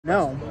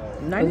No,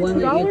 $92. The one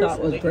that you thought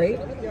was great?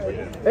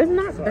 It's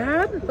not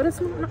bad, but it's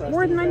not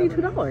more than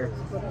 $92.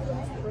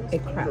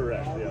 It's crap.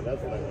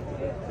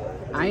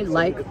 I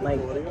like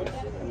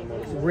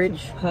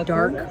rich,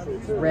 dark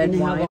red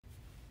wine.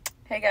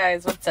 Hey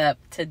guys, what's up?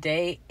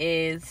 Today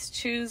is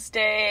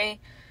Tuesday,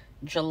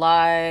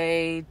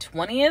 July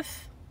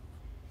 20th,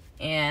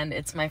 and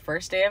it's my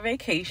first day of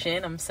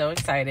vacation. I'm so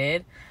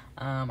excited.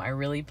 I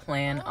really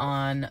plan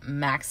on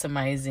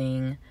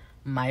maximizing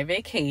my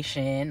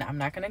vacation. I'm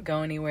not going to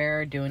go anywhere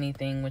or do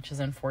anything, which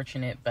is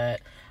unfortunate, but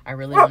I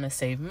really want to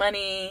save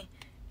money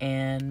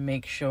and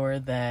make sure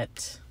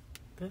that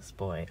this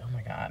boy, oh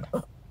my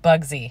God,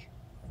 Bugsy,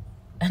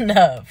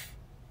 enough.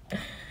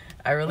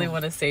 I really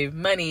want to save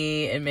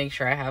money and make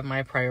sure I have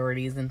my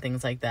priorities and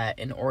things like that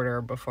in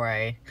order before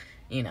I,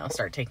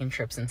 start taking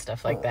trips and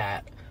stuff like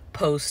that.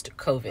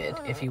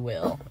 Post-COVID, if you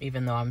will,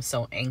 even though I'm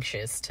so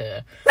anxious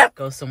to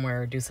go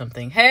somewhere or do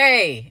something.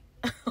 Hey!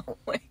 Oh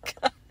my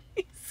God.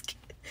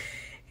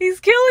 He's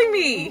killing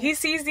me. He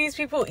sees these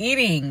people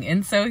eating,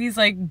 and so he's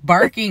like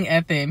barking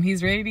at them.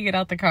 He's ready to get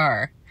out the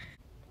car.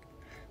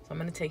 So I'm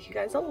going to take you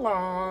guys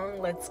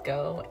along. Let's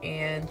go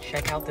and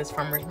check out this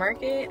farmer's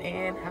market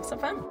and have some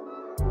fun.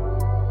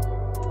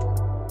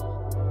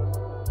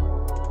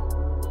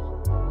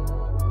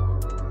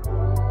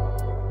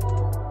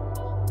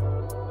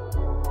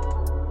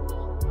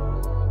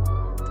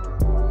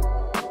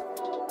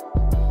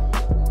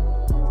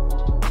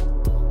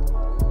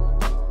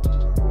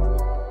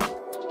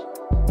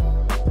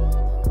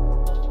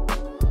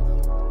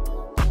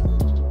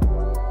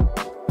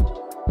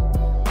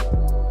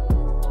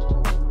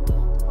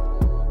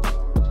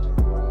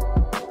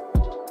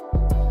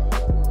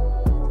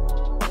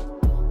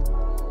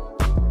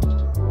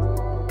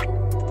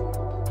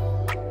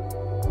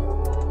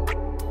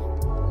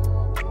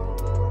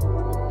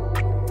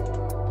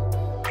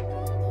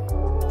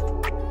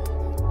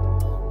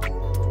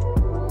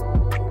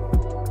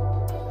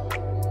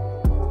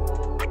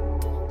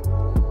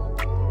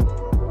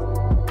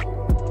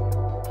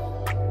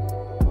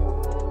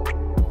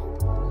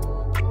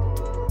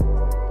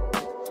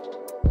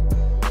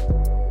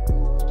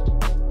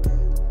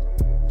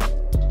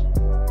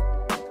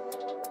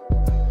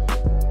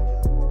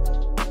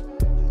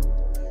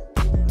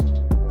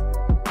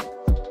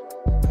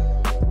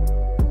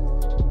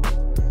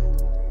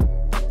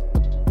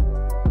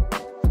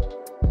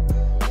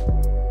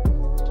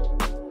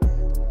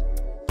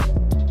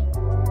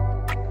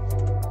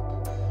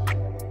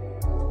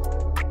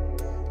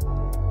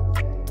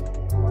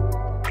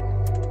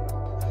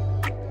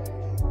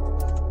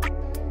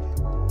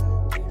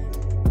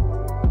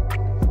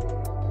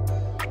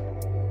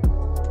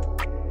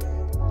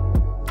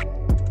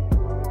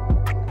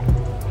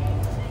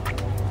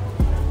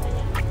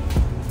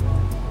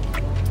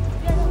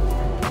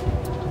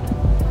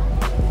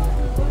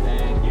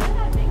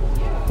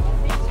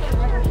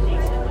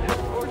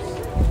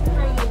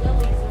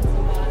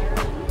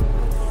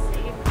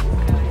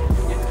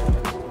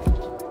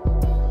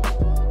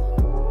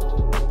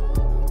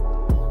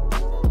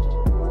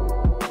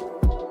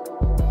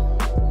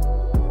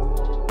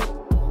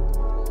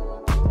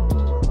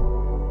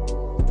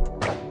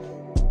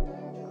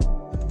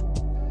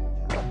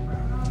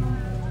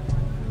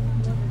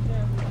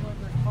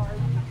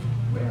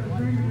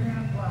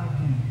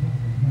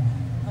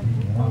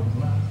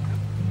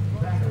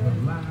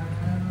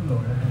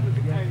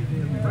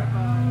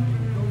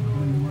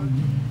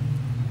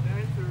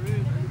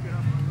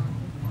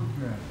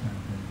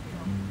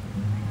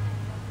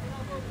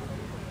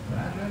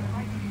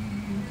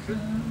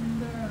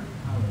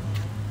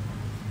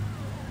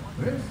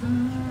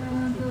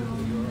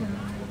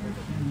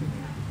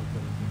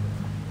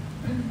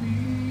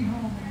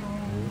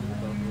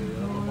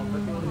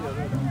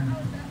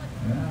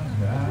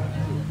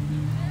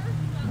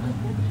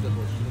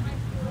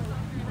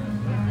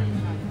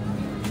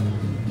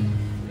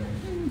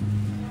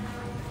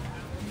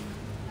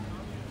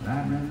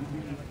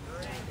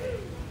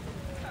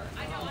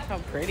 How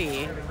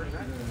pretty.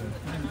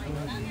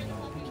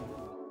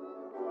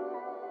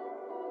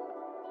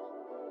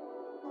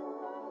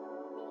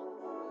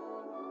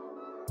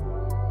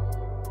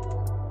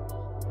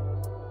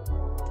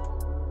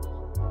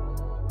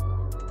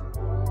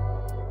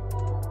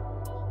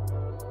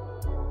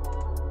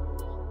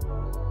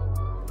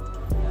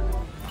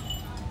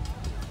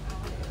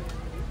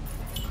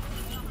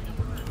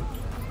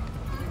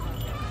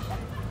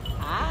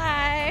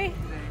 Hi,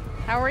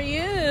 how are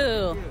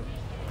you?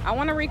 I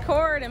want to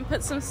record and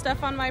put some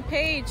stuff on my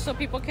page so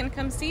people can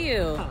come see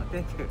you. Oh,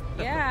 thank you.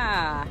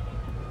 Yeah.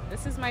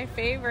 This is my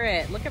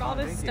favorite. Look at all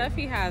this stuff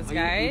he has,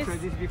 guys. You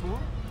tried this before?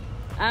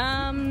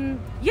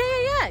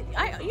 Yeah.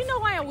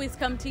 I always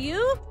come to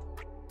you.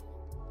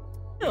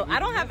 I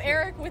don't have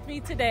Eric with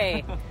me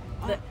today.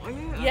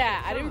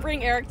 I didn't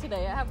bring Eric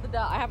today.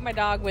 I have my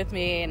dog with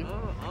me and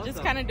awesome.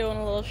 Just kind of doing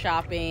a little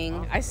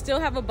shopping. I still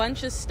have a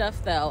bunch of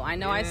stuff though. I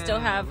know I still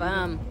have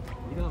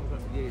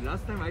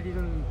last time I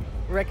didn't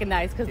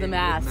recognize because the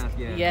mask.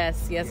 Yeah.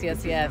 Yes.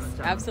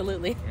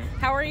 Absolutely. Yeah.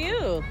 How are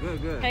you?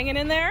 Good. Hanging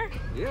in there?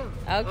 Yeah.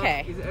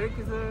 Okay. Is Eric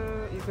you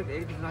said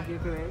Eric is not here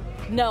today?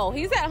 No,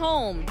 he's at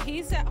home.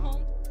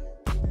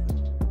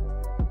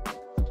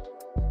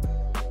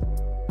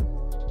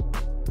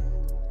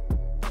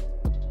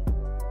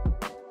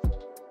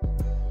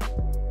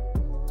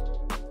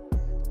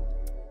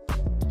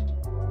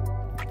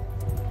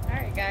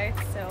 Alright guys,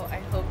 so I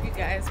hope you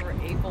guys were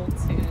able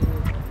to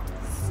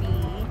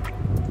see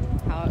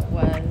how it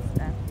was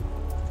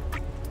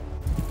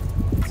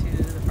to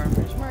the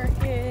farmer's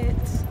market.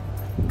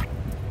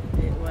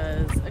 It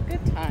was a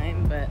good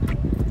time, but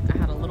I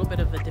had a little bit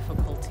of a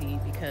difficulty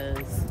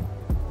because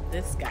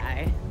this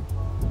guy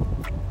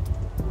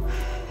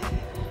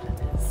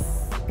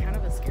is kind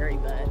of a scary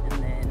butt,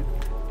 and then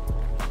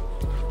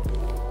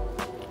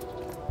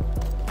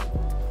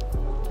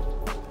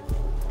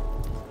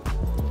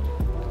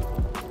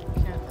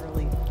can't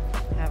really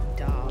have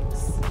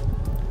dogs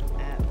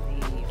at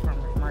the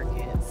farmer's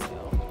market,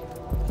 so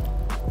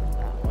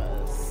that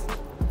was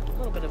a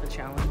little bit of a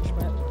challenge,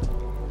 but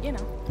you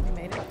know, we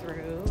made it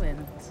through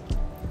and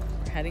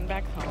we're heading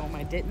back home.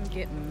 I didn't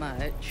get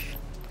much,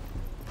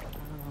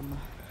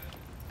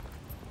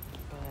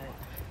 but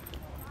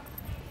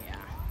yeah,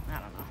 I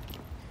don't know.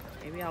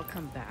 Maybe I'll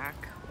come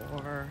back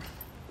or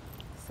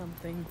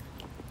something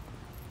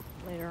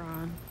later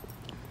on.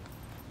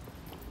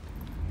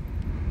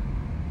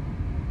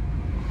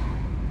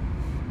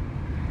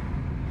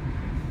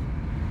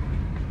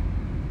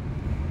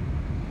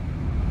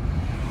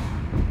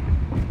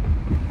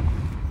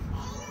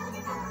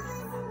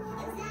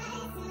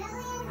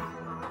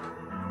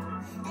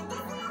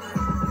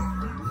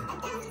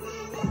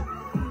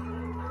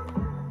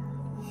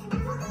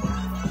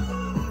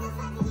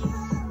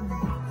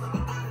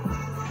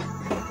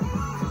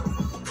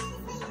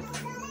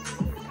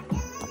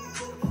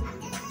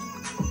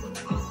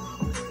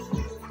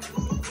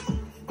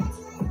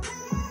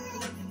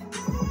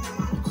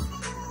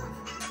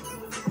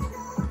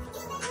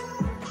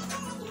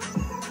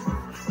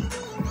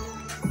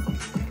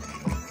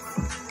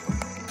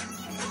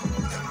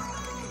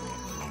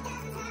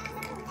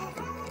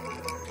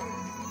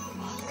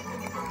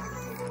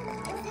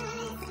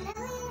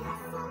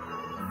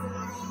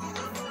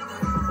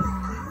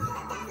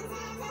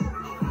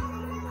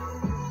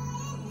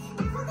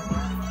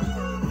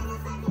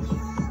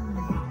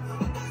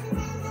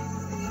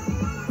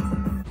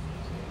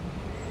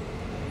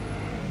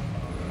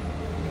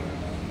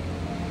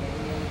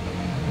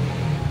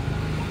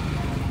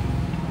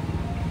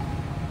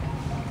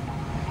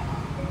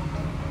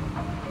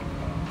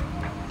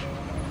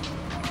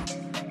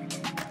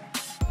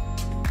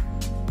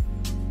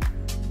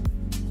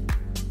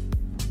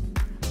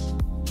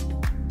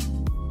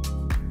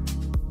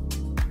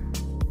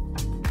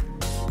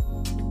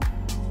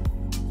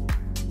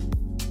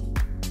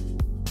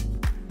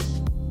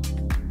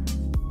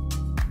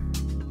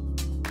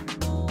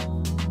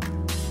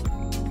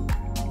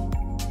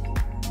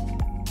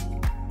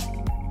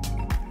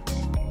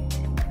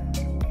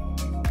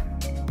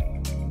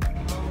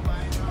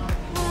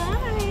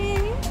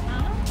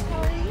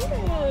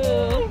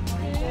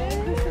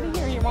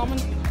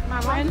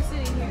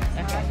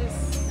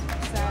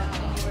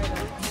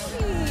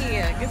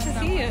 Good to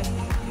see you.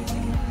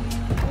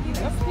 What are you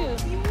up to?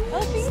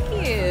 Oh, thank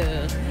you.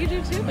 You do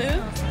too, boo.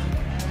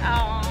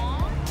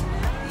 Aww.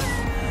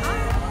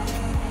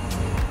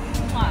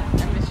 I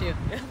miss you.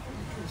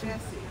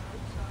 Jesse.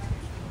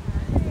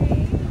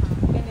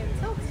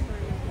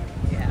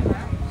 Yeah.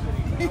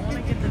 I want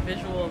to get the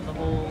visual of the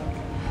whole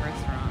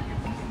restaurant.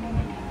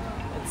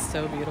 It's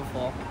so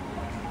beautiful.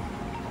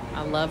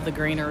 I love the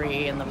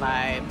greenery and the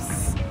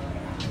vibes.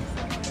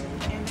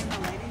 And then the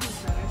lady who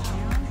set us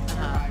down, her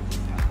vibe was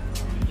down.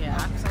 Yeah.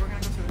 So we're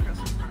gonna go to the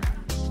Christmas market.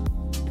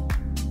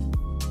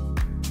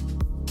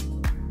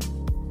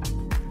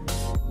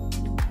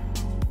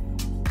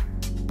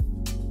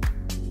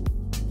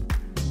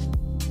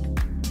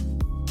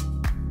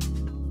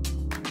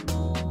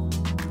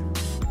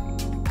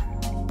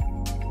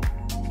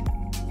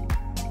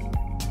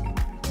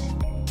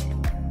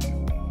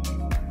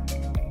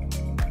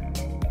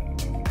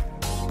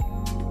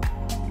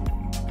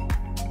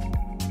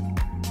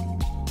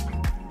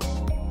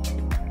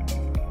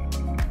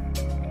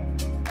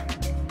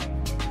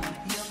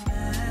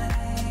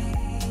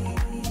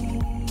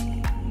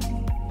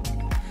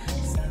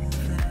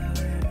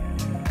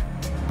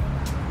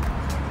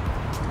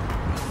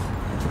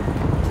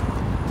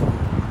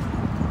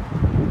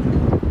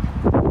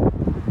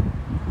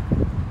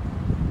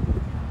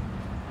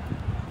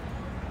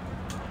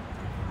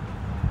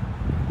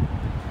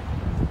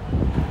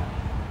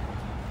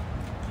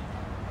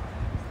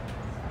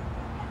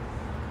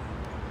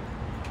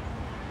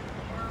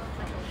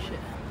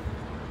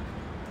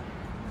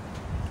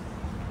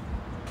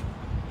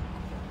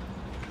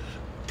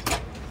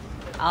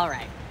 All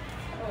right.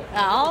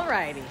 All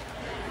righty.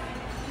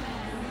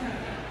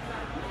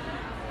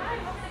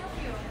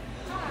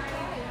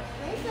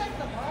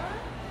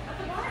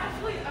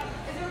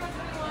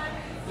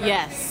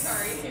 Yes.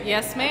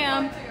 Yes,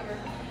 ma'am.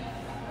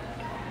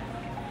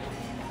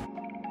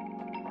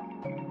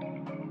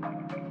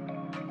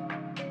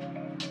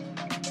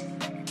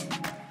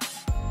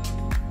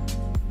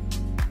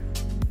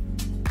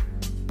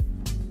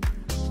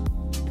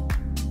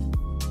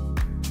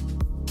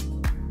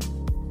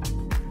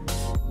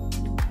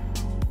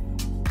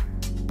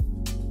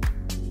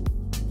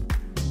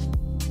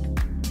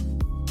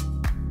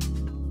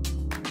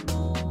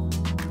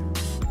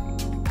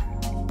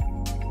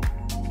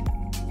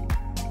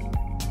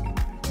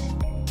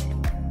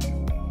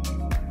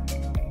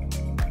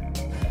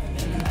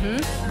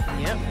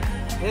 Yep.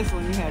 This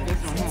one, you have this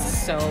one, huh?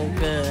 So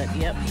good.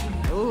 Yep.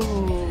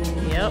 Ooh.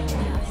 Yep.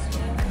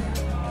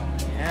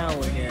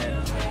 Hell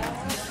good.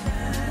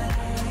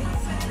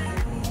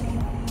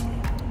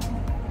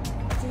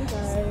 Hey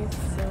guys,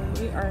 so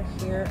we are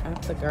here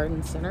at the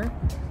garden center.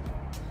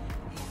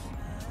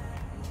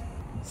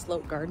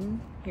 Slope Garden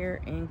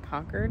here in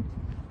Concord.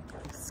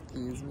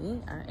 Excuse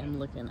me, I am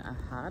looking a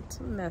hot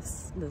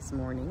mess this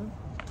morning.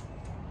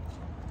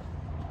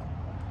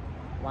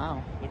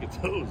 Wow. Look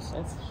at those.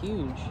 That's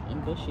huge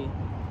and bushy.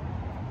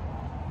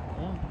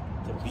 Yeah.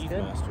 The looks beef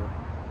good. master.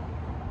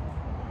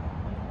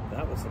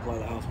 That would supply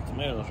the house with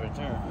tomatoes right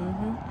there.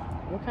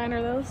 Mm-hmm. What kind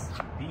are those?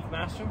 Beef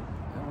master?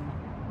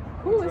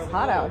 Ooh, it's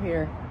hot out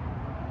here.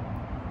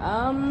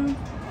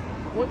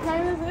 What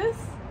kind is this?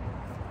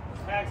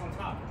 Tags on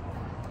top.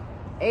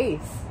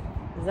 Ace.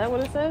 Is that what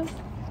it says?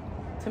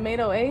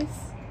 Tomato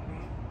Ace?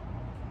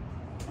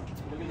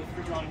 Look at the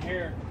fruit on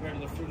here compared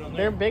to the fruit on there.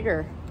 They're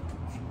bigger.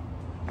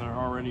 They're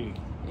already.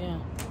 Yeah.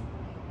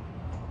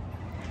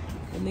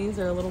 And these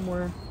are a little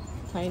more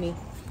tiny.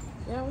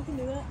 Yeah, we can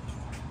do that.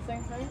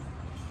 Same price?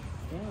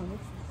 Yeah,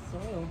 what's the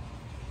soil?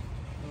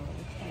 Oh,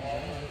 it's kind of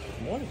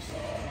bad. Moist.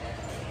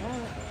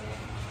 Alright.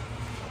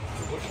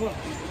 Which one?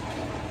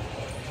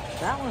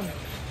 That one.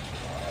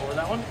 Or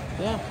that one?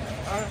 Yeah.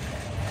 Alright.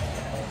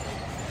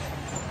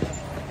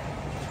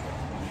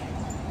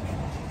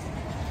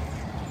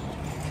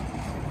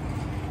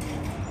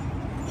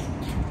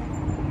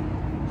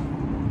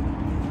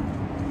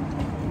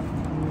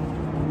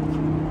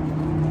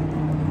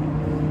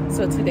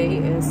 So today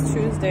is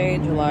Tuesday,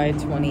 July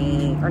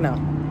 20, or no,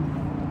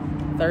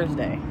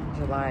 Thursday,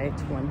 July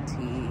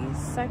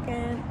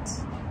 22nd,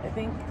 I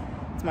think.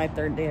 It's my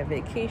third day of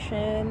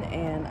vacation,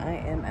 and I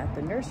am at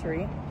the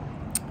nursery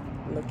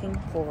looking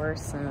for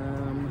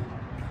some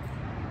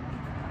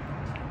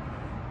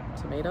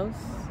tomatoes.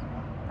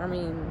 I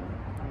mean,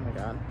 oh my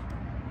God.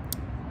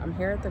 I'm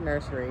here at the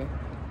nursery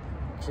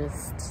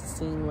just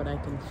seeing what I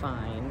can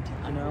find.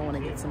 I know I want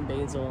to get some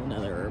basil and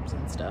other herbs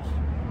and stuff.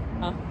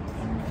 Huh?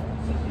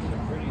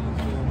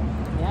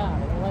 Yeah,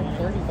 they're like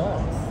 30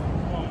 bucks.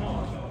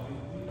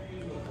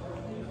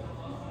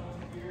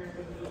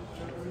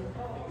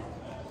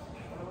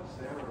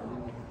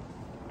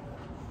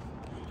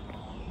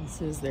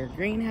 This is their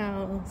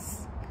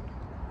greenhouse.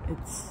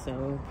 It's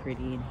so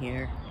pretty in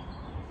here.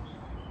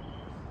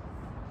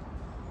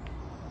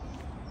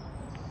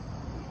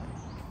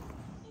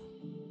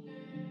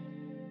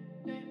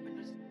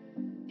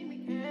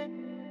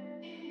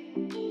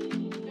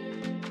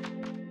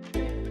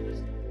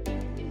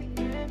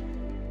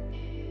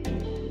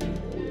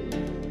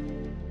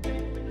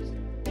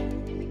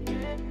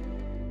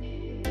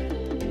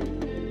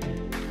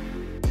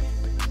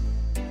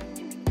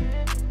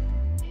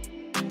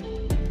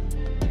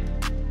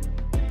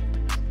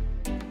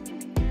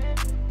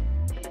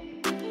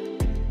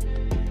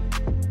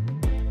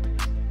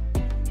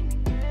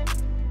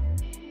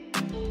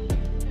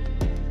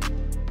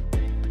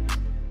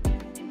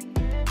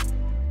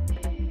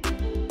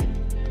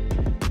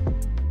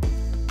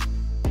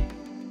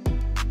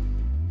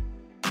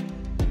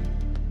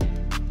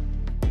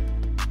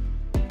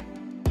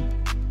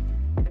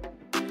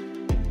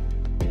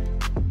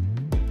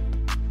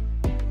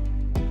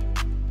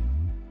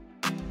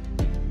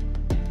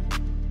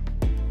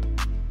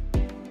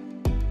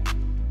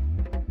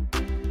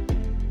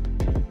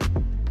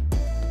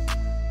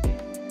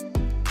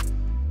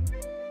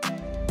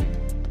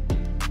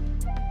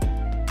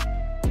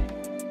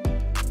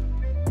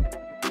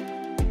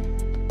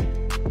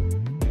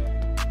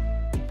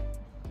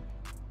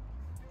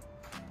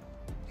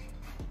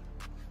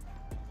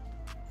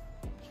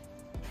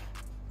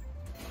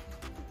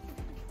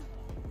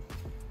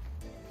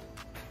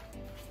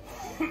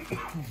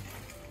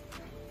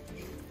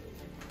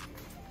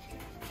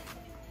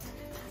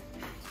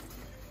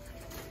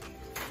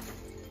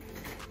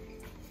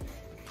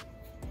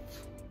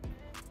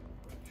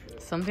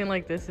 Something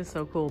like this is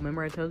so cool.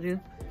 Remember I told you?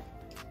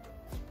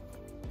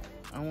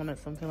 I wanted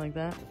something like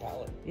that.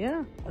 Pallet.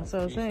 Yeah, that's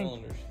what I was saying.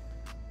 Cylinders.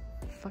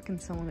 Fucking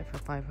selling it for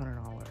 $500.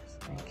 Are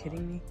you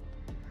kidding me?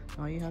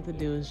 All you have to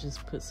do is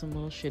just put some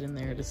little shit in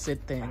there to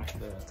sit there,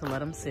 to let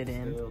them sit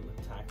in.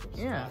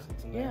 Yeah,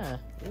 yeah,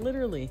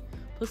 literally.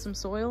 Put some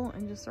soil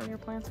and just throw your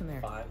plants in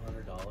there.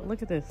 $500.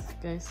 Look at this,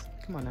 guys.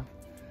 Come on now.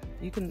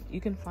 You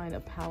can find a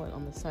pallet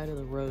on the side of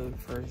the road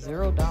for $0.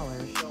 Show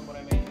them what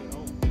I made you at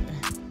home.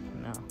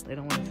 No, they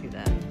don't want to see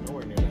that.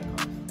 Nowhere near that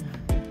cost.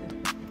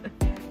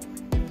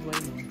 is way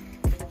more.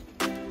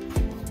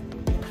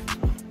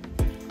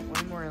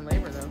 Way more in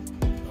labor though.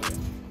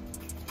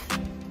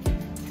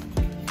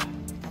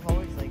 I've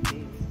always liked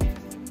these.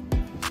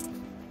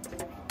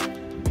 Ooh,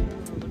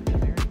 look at the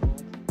marigold.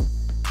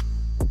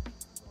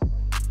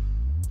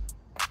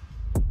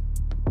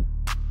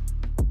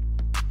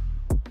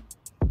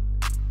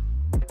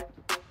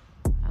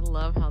 I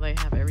love how they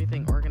have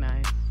everything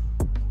organized.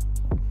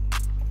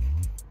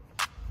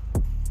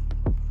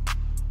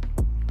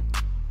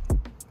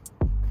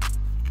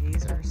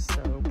 These are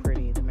so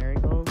pretty. The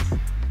marigolds,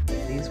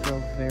 these grow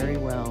very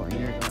well in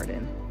your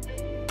garden.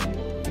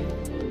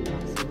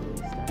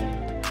 Absolutely stunning.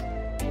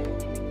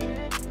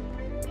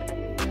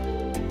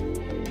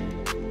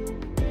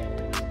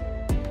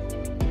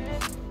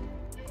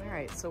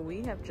 Alright, so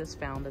we have just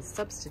found a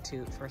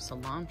substitute for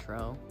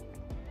cilantro,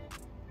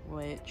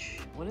 which,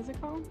 what is it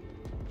called?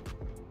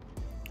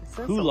 It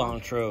says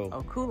Culantro.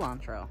 Oh,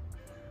 culantro,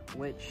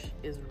 which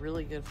is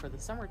really good for the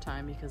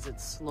summertime because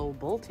it's slow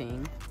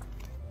bolting,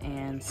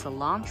 and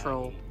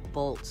cilantro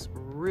bolts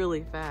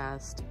really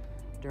fast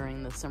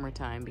during the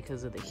summertime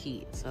because of the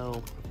heat.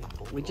 So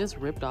we just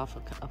ripped off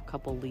a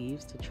couple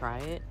leaves to try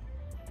it,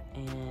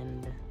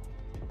 and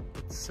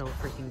it's so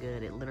freaking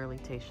good. It literally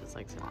tastes just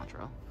like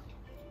cilantro.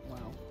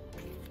 Wow,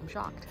 I'm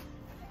shocked.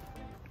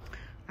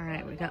 All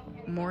right, we got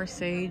more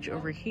sage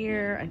over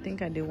here. I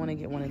think I do want to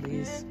get one of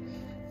these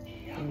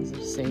things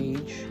of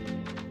sage.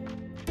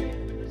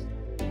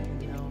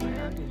 No, I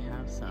already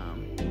have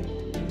some.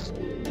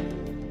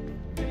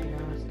 Maybe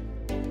not.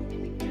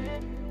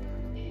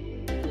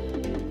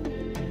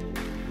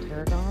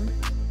 Tarragon.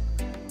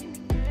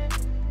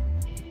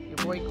 Your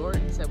boy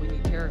Gordon said we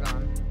need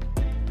tarragon.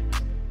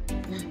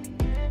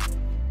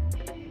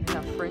 They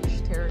have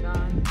French tarragon and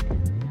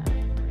they have regular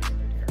tarragon.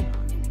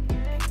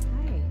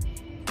 Hi.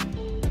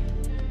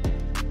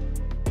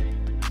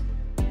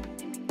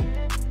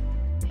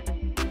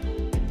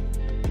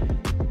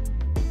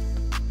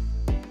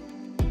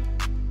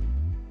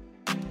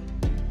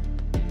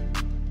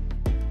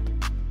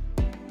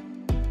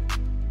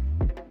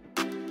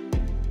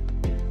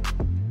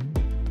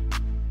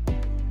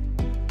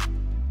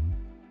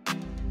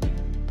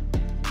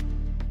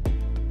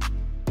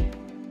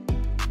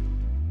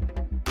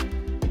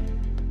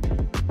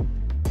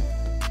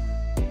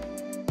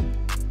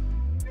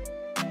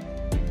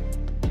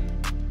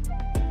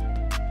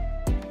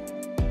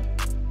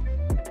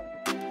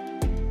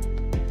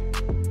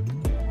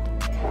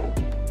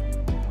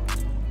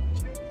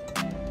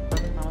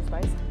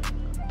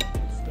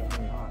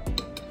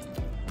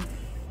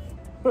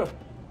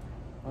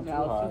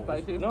 Now it's too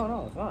spicy.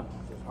 No, it's not.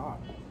 It's just hot.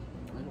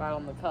 Right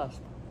on the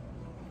cusp.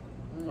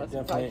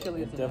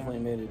 It definitely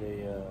made it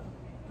a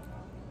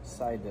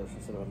side dish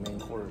instead of a main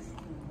course.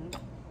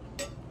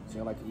 See,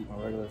 I like to eat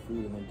my regular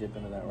food and then dip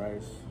into that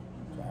rice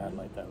to add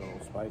like that little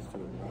spice to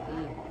it.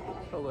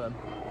 So good.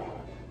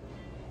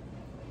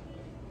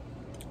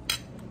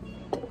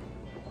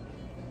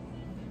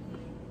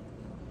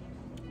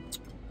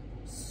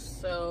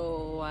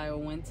 So I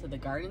went to the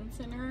garden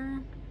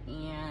center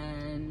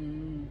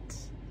and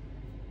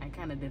I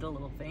kind of did a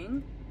little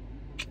thing.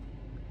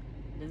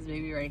 This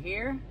baby right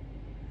here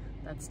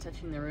that's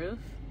touching the roof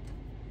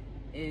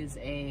is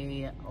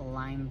a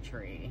lime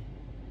tree.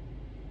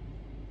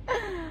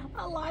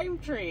 A lime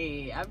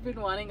tree. I've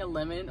been wanting a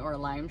lemon or a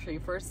lime tree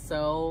for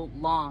so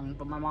long,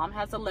 but my mom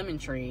has a lemon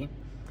tree.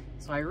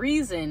 So I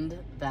reasoned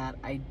that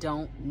I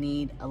don't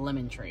need a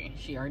lemon tree.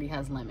 She already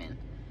has lemon.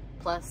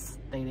 Plus,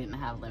 they didn't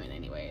have lemon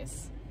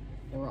anyways.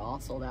 They were all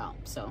sold out.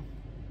 So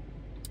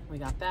we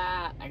got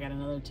that. I got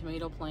another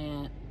tomato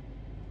plant.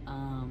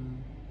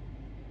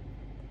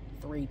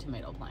 3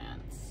 tomato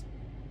plants.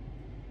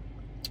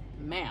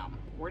 Ma'am,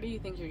 where do you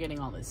think you're getting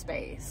all this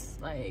space?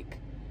 Like,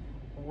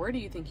 where do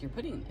you think you're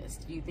putting this?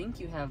 Do you think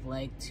you have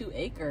like 2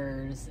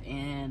 acres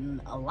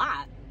and a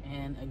lot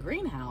and a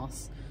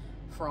greenhouse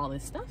for all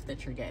this stuff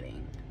that you're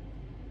getting?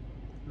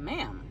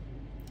 Ma'am,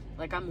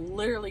 like, I'm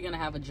literally gonna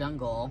have a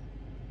jungle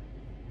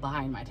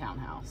behind my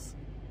townhouse.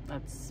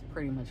 That's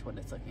pretty much what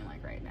it's looking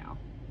like right now.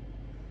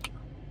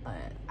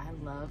 But I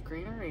love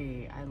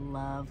greenery. I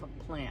love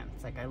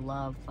plants. Like, I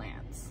love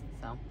plants.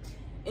 So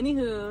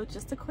anywho,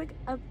 just a quick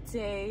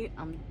update.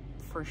 I'm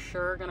for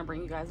sure gonna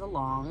bring you guys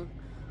along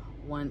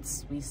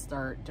once we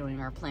start doing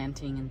our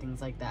planting and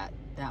things like that.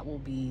 That will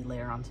be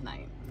later on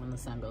tonight when the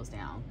sun goes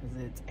down,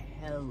 because it's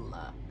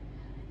hella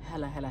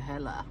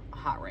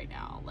hot right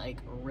now. Like,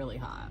 really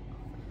hot.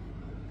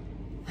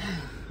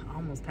 I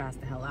almost passed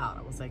the hell out.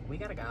 I was like, we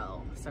gotta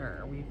go,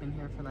 sir. We've been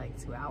here for like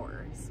 2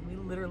 hours. We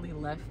literally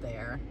left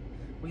there.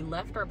 We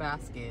left our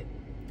basket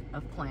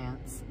of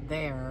plants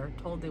there,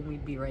 told them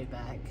we'd be right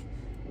back,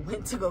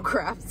 went to go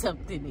grab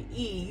something to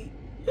eat,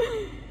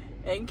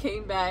 and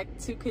came back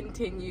to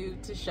continue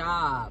to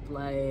shop.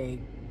 Like,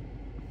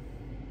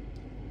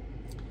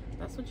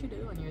 that's what you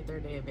do on your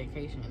 3rd day of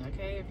vacation,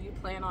 okay? If you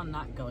plan on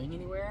not going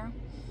anywhere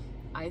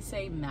I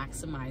say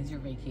maximize your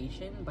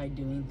vacation by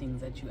doing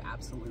things that you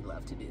absolutely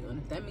love to do. And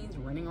if that means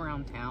running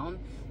around town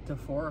to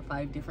 4 or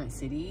 5 different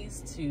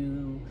cities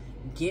to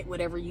get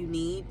whatever you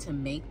need to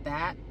make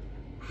that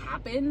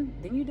happen,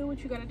 then you do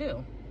what you gotta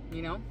do,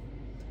 you know?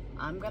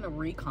 I'm gonna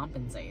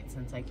recompensate.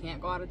 Since I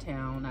can't go out of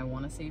town, I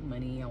wanna save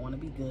money, I wanna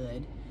be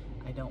good,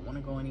 I don't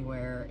wanna go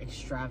anywhere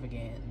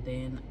extravagant,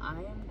 then I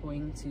am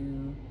going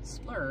to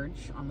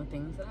splurge on the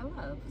things that I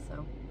love,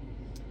 so.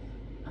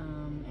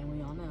 And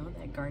we all know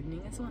that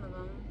gardening is one of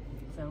them.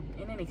 So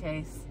in any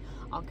case,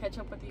 I'll catch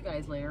up with you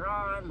guys later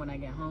on when I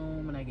get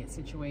home, when I get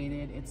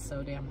situated. It's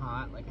so damn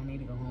hot. Like, I need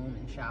to go home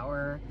and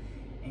shower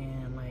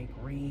and like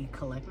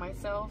recollect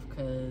myself,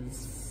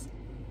 because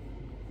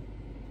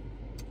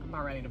I'm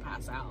about ready to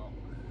pass out.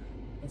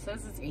 It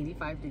says it's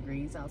 85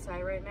 degrees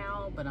outside right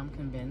now, but I'm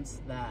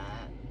convinced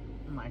that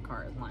my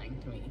car is lying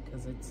to me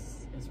because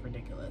it's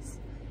ridiculous.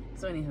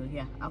 So anywho,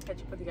 yeah, I'll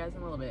catch up with you guys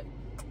in a little bit.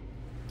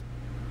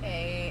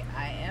 Hey,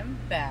 I am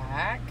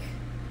back.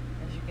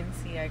 As you can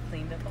see, I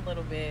cleaned up a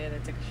little bit. I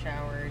took a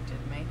shower,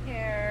 did my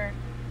hair,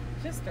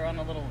 just threw on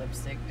a little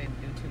lipstick,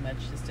 didn't do too much,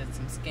 just did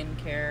some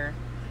skincare.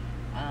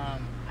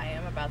 I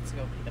am about to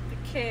go pick up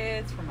the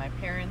kids from my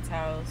parents'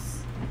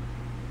 house.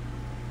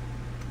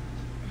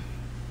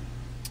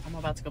 I'm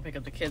about to go pick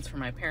up the kids from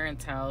my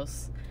parents'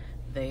 house.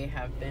 They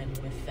have been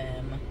with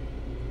them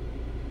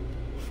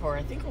for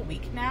I think a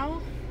week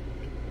now.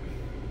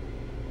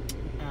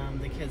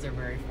 The kids are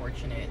very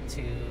fortunate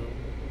to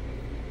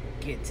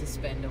get to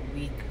spend a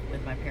week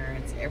with my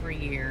parents every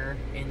year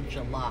in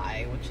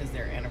July, which is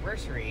their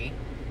anniversary,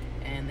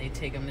 and they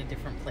take them to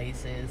different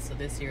places. So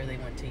this year they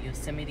went to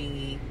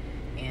Yosemite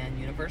and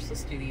Universal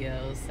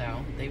Studios,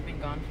 so they've been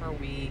gone for a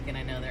week, and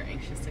I know they're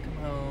anxious to come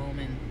home,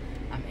 and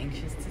I'm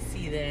anxious to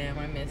see them.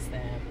 I miss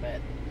them,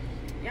 but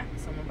yeah,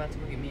 so I'm about to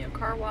go get me a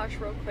car wash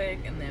real quick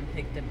and then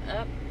pick them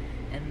up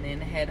and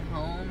then head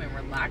home and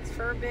relax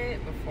for a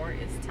bit before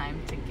it's time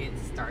to get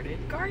started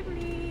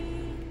gardening.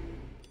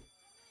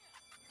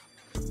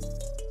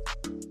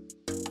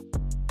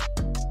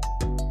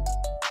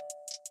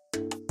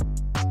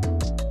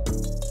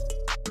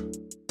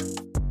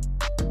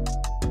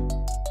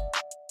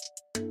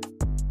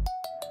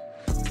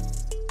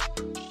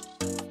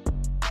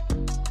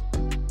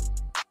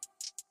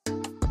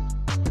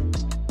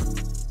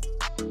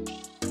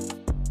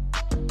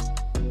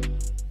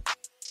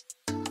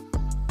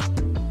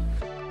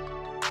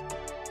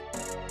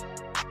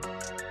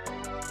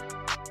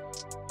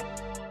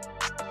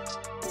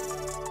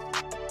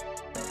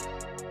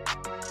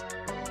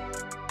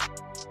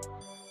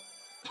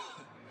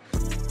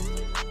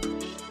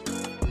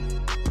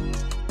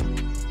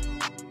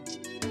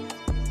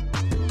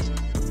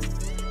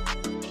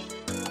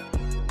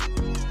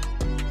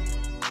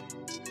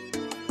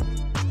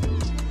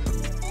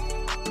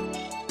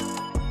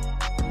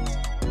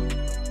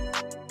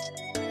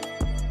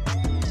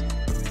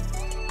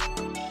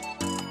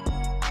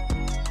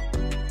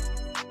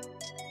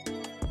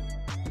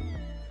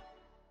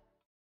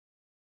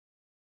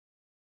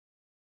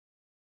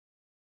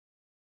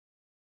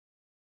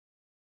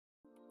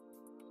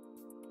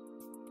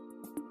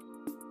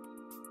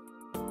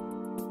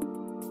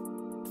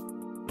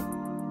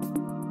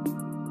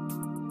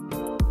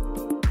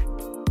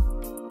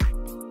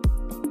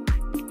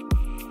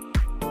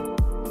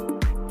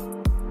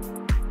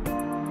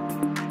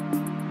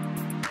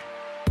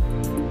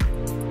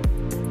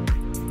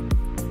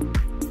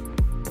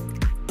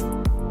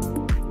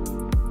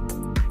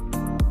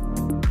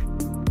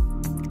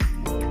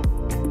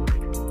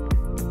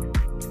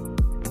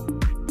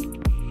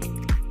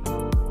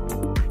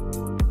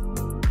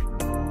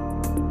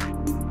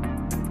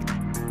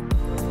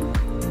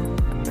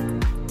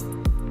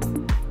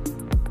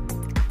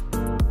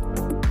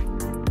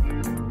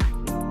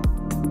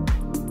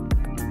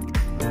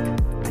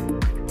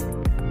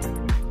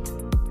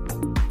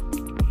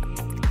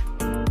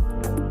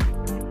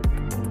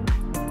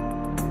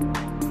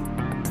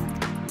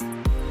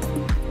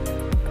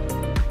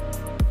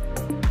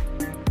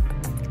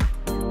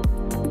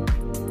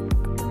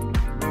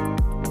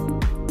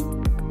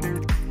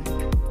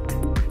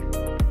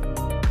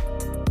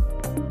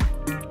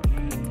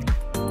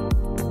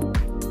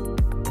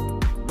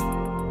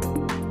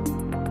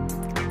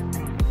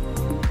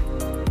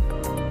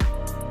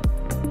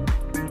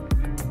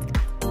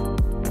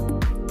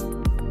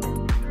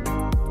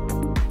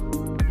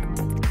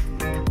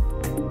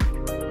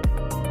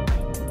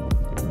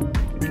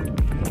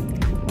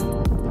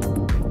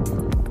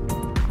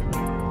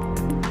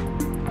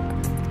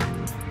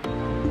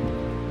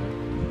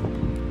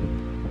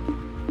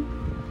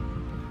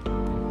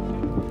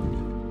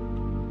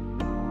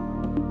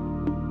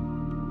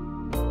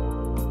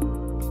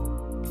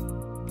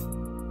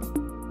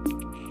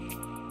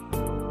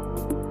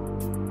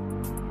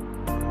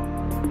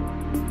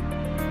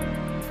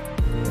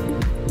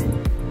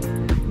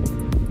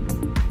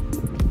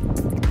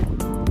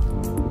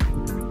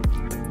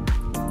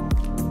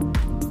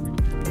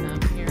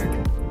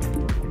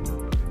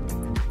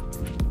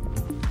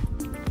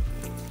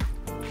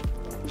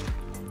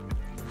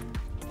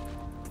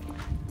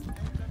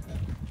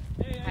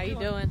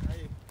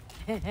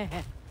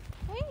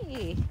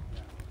 Hey.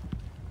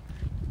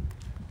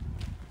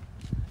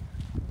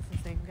 It's the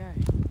same guy.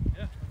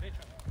 Yeah, they try.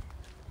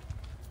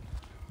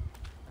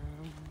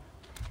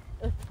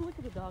 Look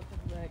at the dog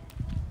in the back.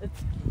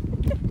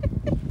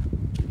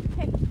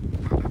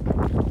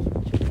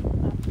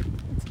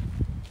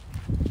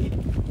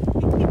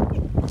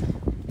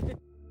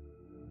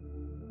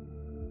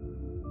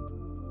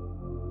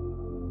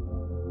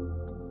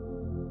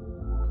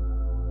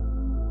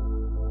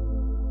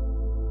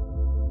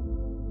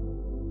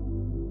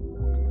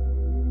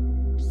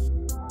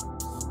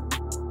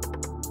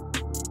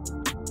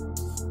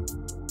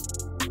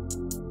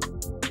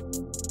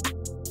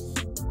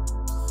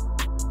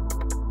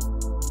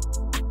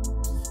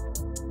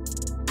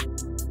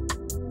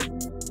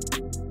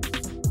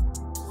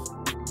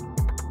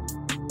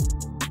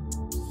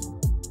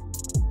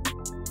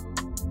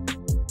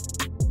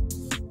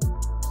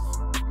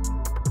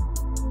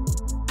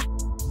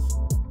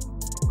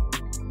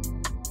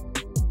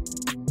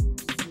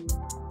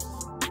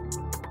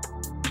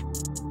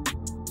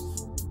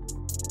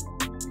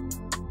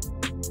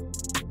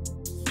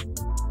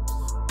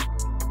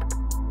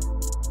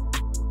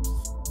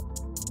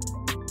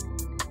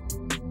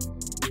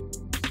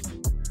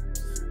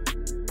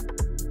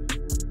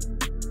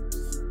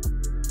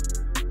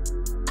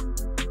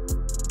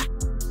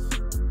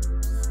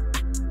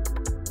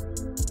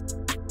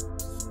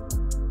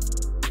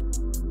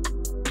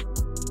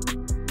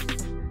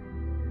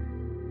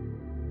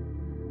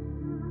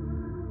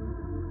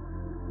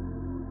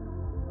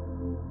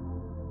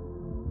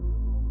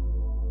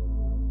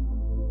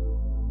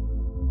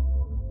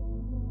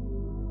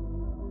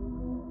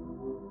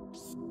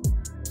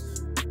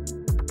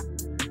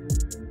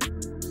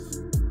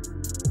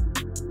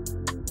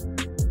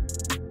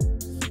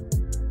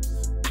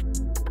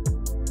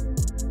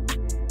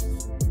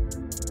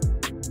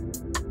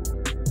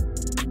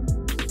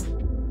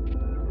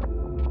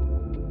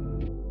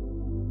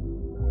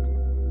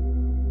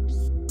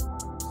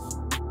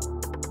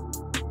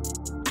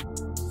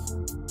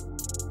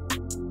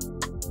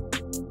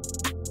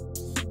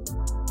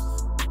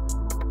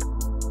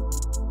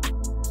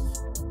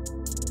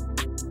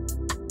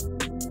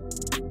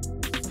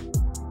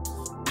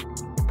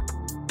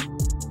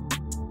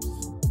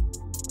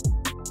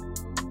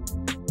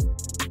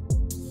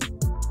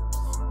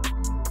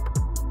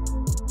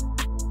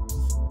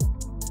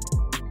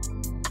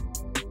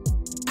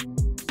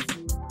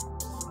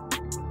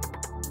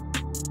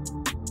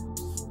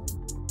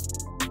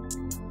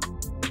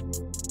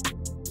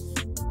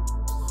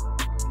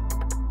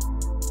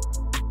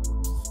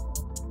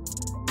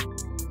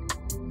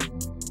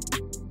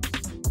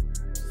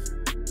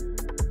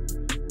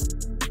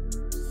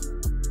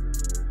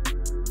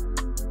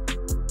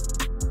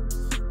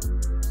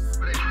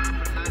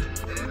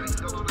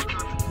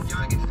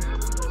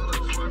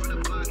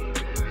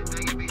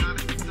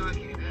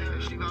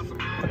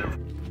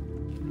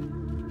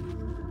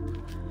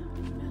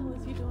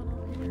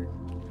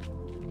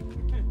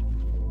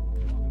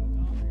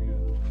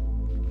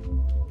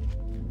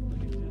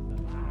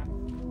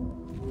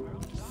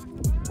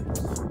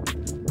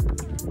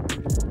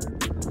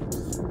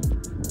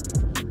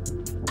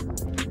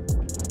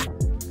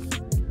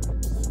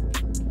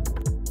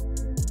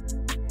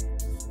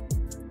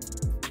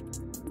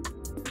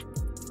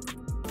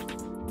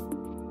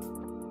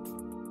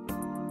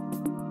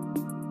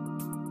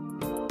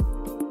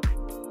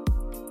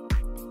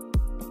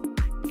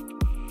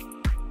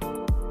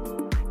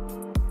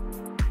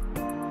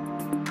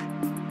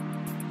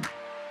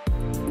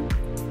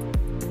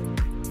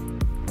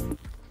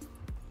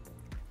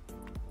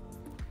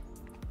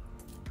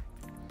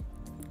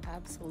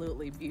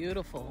 Absolutely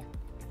beautiful.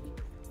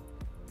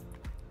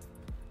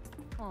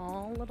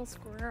 Oh, little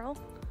squirrel.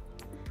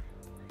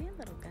 Hey,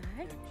 little guy.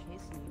 They're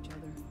chasing each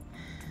other.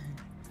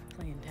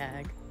 Playing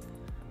tag.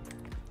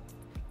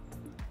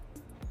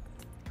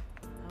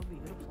 How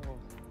beautiful.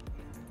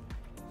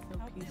 So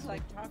How peaceful.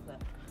 like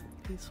chocolate.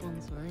 Peaceful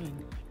and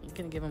serene. You're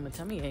gonna give him a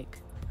tummy ache.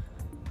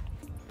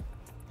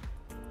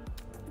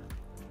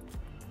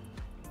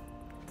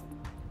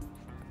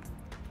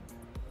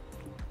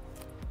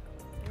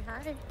 Say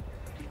hi.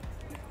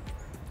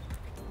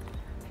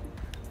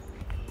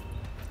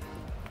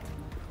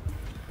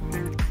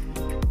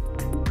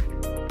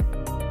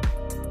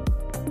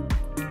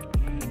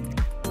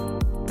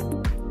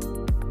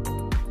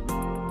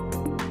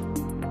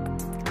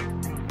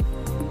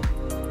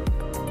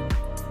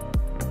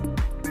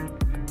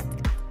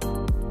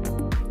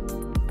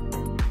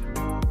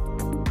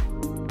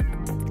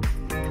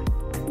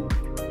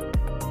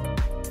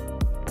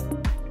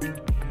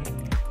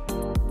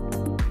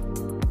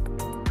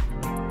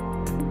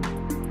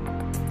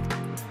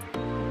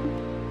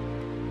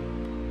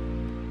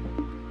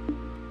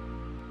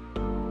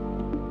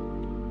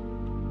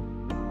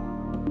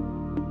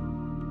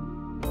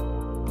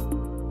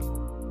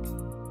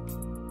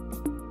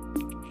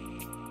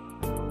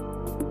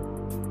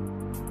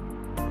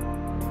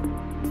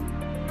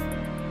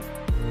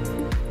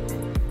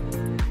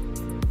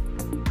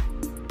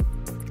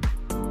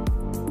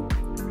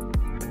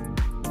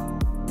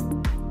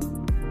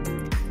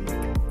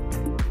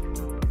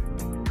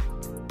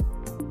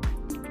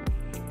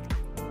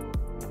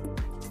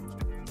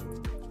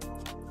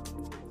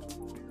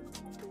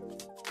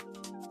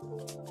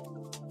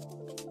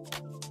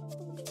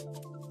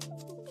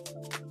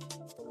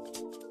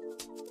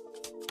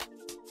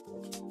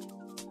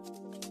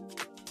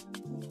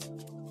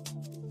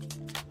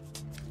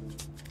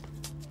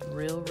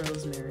 real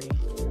rosemary.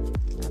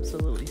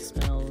 Absolutely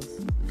smells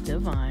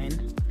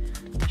divine.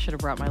 I should have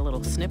brought my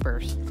little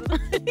snippers.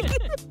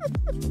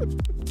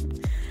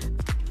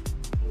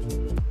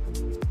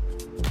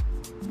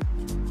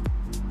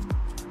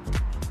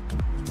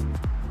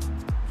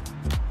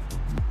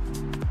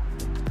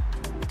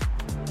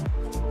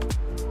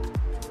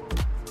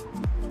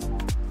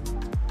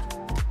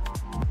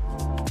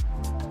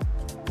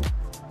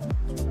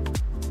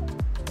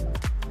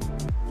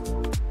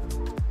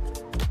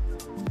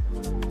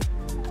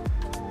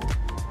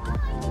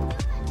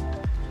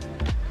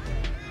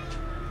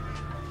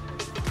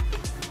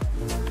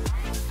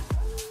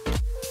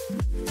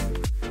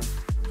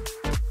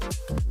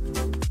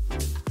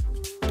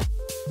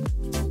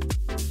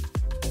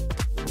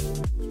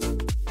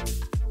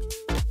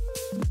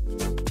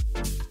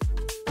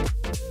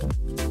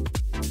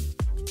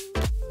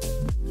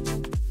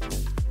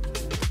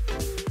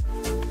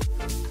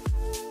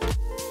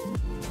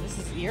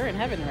 You're in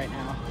heaven right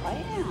now. I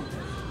am.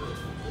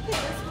 Look at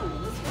this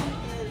one. This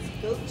one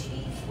is goat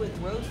cheese with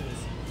roses.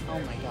 Oh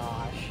my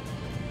gosh.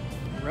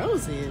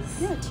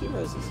 Roses? Yeah, tea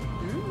roses.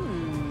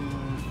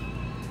 Mmm.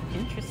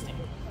 Interesting.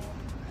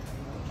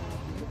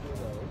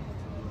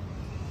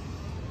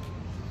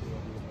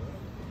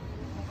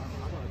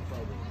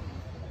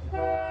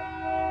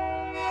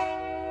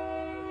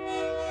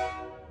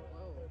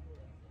 Whoa.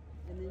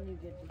 And then you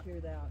get to hear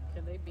that.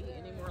 Can they be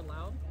any more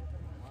loud?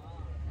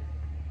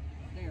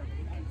 There,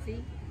 you can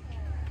see.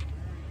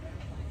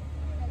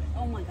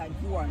 Oh my God,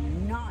 you are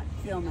not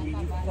filming,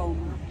 you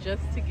foamer.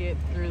 Just to get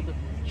through the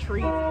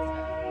trees and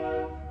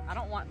stuff. I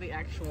don't want the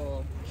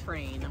actual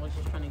train. I was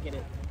just trying to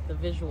get the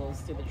visuals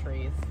through the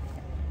trees.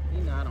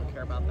 You know I don't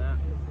care about that.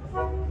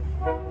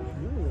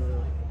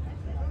 Ooh.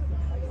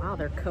 Wow,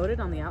 they're coated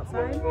on the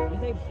outside? Aren't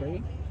they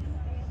pretty?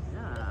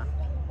 Yeah.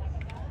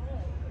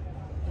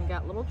 We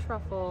got little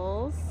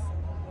truffles.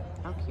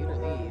 How cute are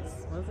these?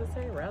 What does it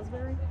say?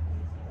 Raspberry?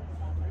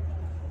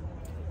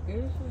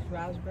 Yours is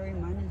raspberry,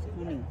 mine is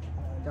honey.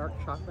 Dark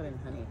chocolate and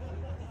honey.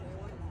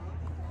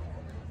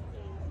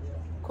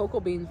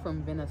 Cocoa beans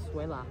from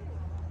Venezuela.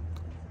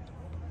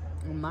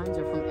 And mine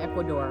are from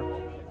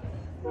Ecuador.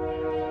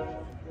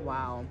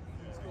 Wow.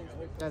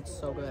 That's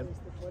so good.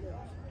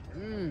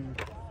 Mmm.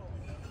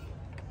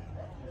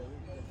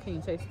 Can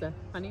you taste the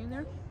honey in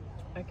there?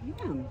 I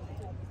can.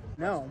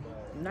 No.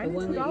 $92? The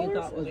one that you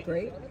thought was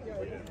great?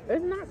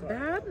 It's not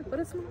bad, but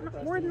it's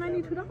not more than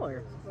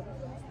 $92.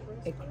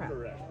 It crap.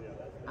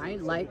 I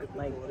like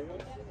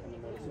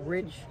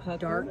rich,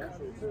 dark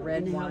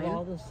red and wine. have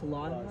all the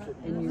saliva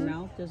in your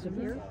mouth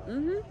disappear?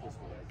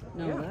 Mm-hmm.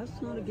 No, Yeah.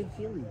 that's not a good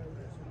feeling.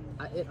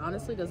 It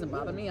honestly doesn't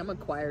bother me. I'm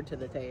acquired to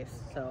the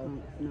taste, so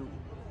No.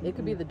 it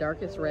could be the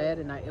darkest red,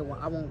 and I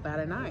won't bat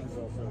an eye.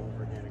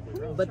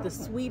 But the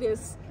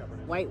sweetest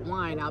white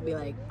wine, I'll be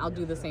like, I'll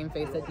do the same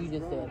face that you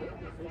just did.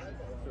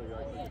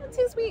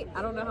 Too sweet.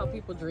 I don't know how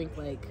people drink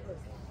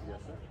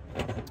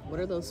what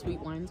are those sweet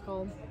wines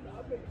called?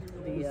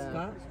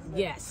 Muscat?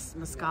 Yes,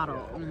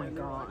 Moscato. Oh my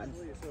god.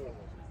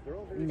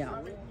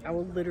 No, I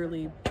will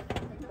literally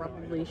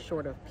probably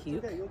short of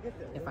puke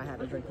if I had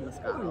to drink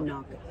Moscato. I'm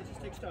not good.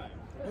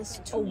 It's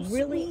too Oh,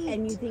 really? sweet.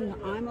 And you think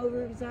I'm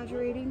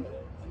over-exaggerating?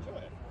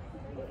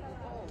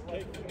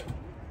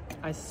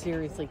 I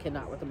seriously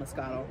cannot with the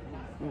Moscato.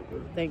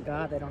 Thank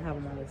God they don't have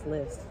them on this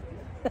list.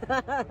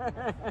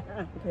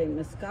 Okay,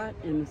 Muscat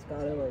and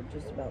Moscato are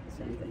just about the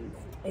same thing.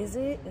 Is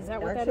it? Is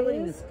that what Actually,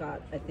 that is?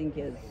 Muscat, I think,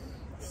 is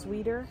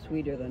Sweeter?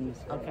 sweeter than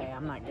Moscato. Okay,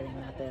 I'm not getting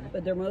that then.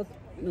 But they're both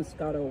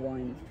Moscato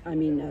wines. I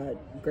mean,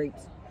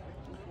 grapes.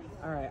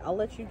 All right, I'll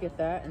let you get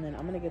that, and then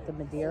I'm gonna get the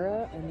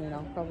Madeira, and then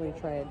I'll probably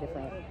try a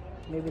different,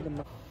 maybe the.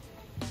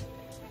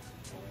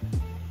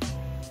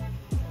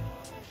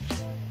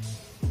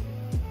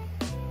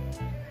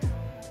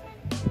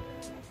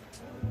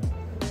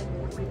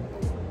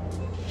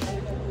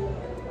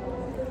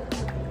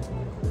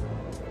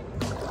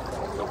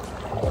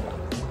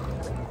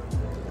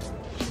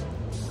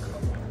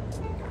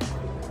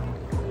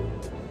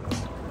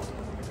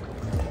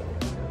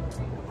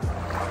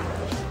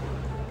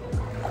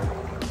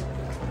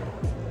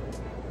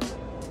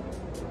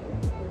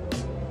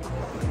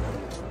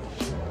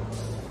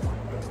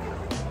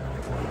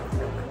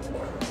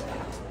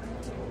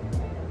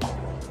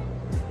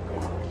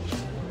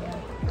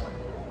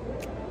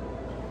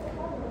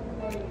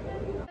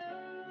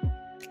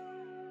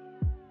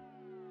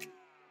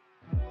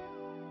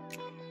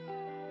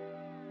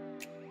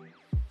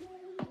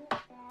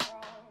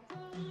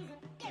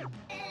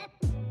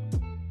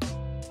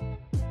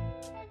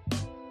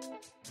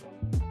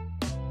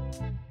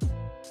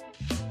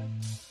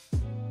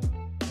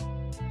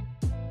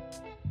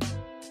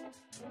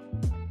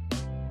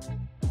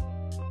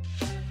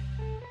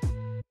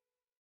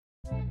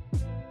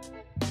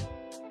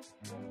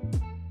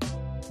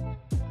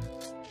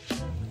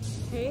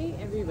 Hey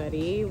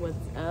everybody, what's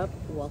up?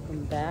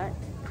 Welcome back.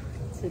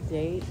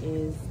 Today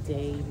is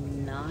day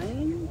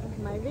 9 of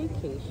my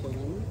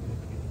vacation,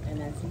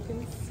 and as you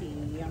can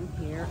see, I'm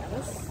here at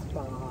a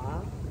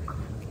spa.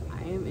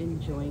 I am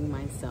enjoying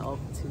myself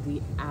to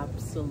the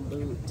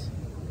absolute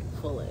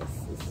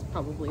fullest. This is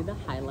probably the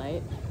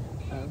highlight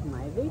of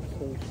my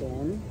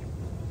vacation.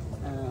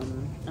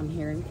 I'm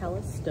here in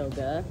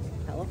Calistoga,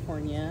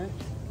 California,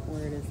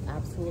 where it is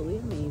absolutely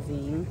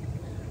amazing.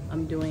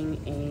 I'm doing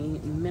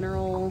a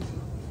mineral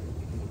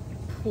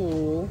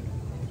pool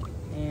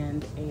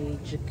and a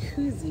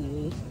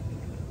jacuzzi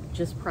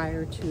just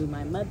prior to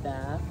my mud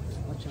bath,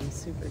 which I'm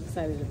super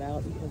excited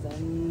about because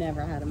I've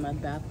never had a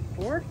mud bath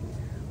before.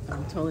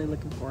 I'm totally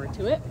looking forward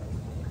to it.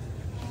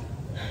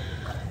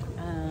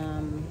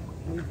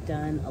 We've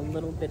done a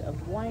little bit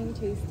of wine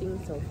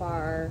tasting so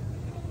far.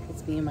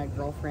 It's me and my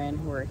girlfriend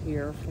who are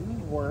here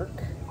from work.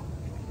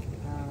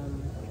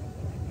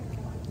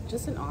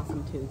 Just an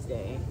awesome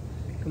Tuesday.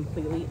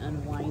 Completely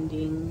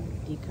unwinding,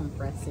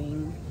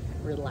 decompressing,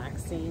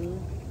 relaxing,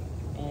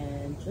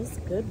 and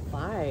just good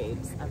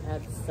vibes. I've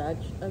had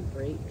such a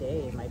great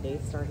day. My day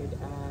started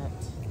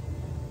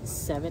at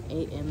 7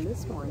 a.m.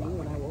 this morning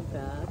when I woke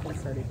up and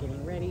started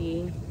getting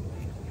ready.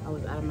 I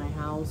was out of my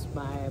house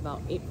by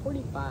about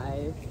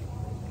 8:45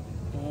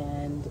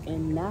 and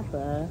in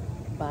Napa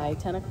by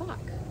 10 o'clock.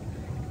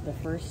 The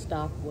first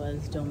stop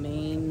was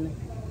Domaine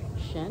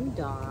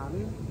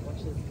Shandong,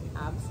 which is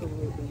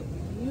absolutely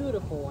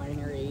beautiful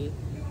winery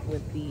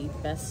with the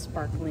best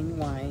sparkling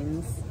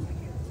wines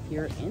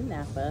here in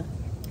Napa,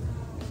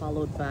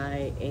 followed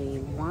by a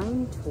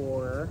wine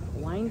tour,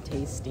 wine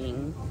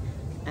tasting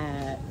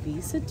at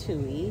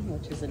soooo,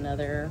 which is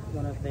another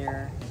one of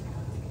their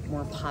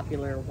more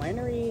popular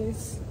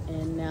wineries,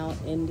 and now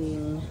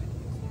ending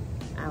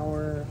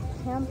our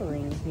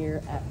pampering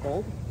here at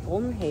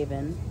Golden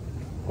Haven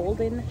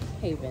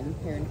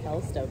here in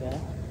Calistoga,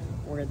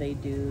 where they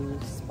do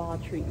spa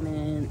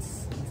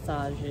treatments,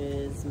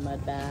 massages,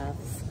 mud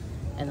baths,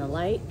 and the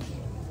like.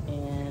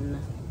 And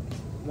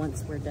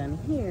once we're done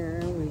here,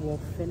 we will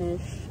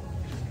finish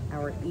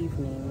our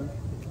evening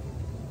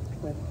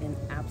with an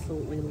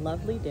absolutely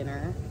lovely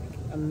dinner,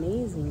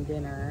 amazing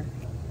dinner,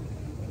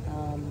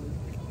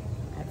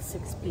 at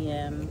 6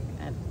 p.m.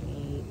 at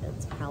the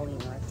Italian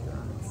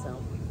restaurant.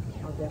 So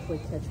I'll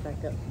definitely catch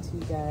back up to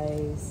you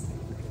guys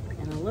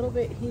in a little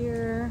bit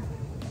here.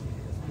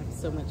 I have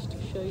so much to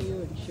show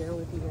you and share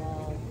with you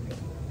all.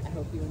 I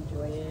hope you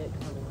enjoy it.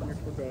 Have a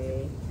wonderful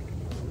day,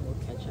 and we'll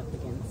catch up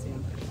again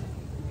soon.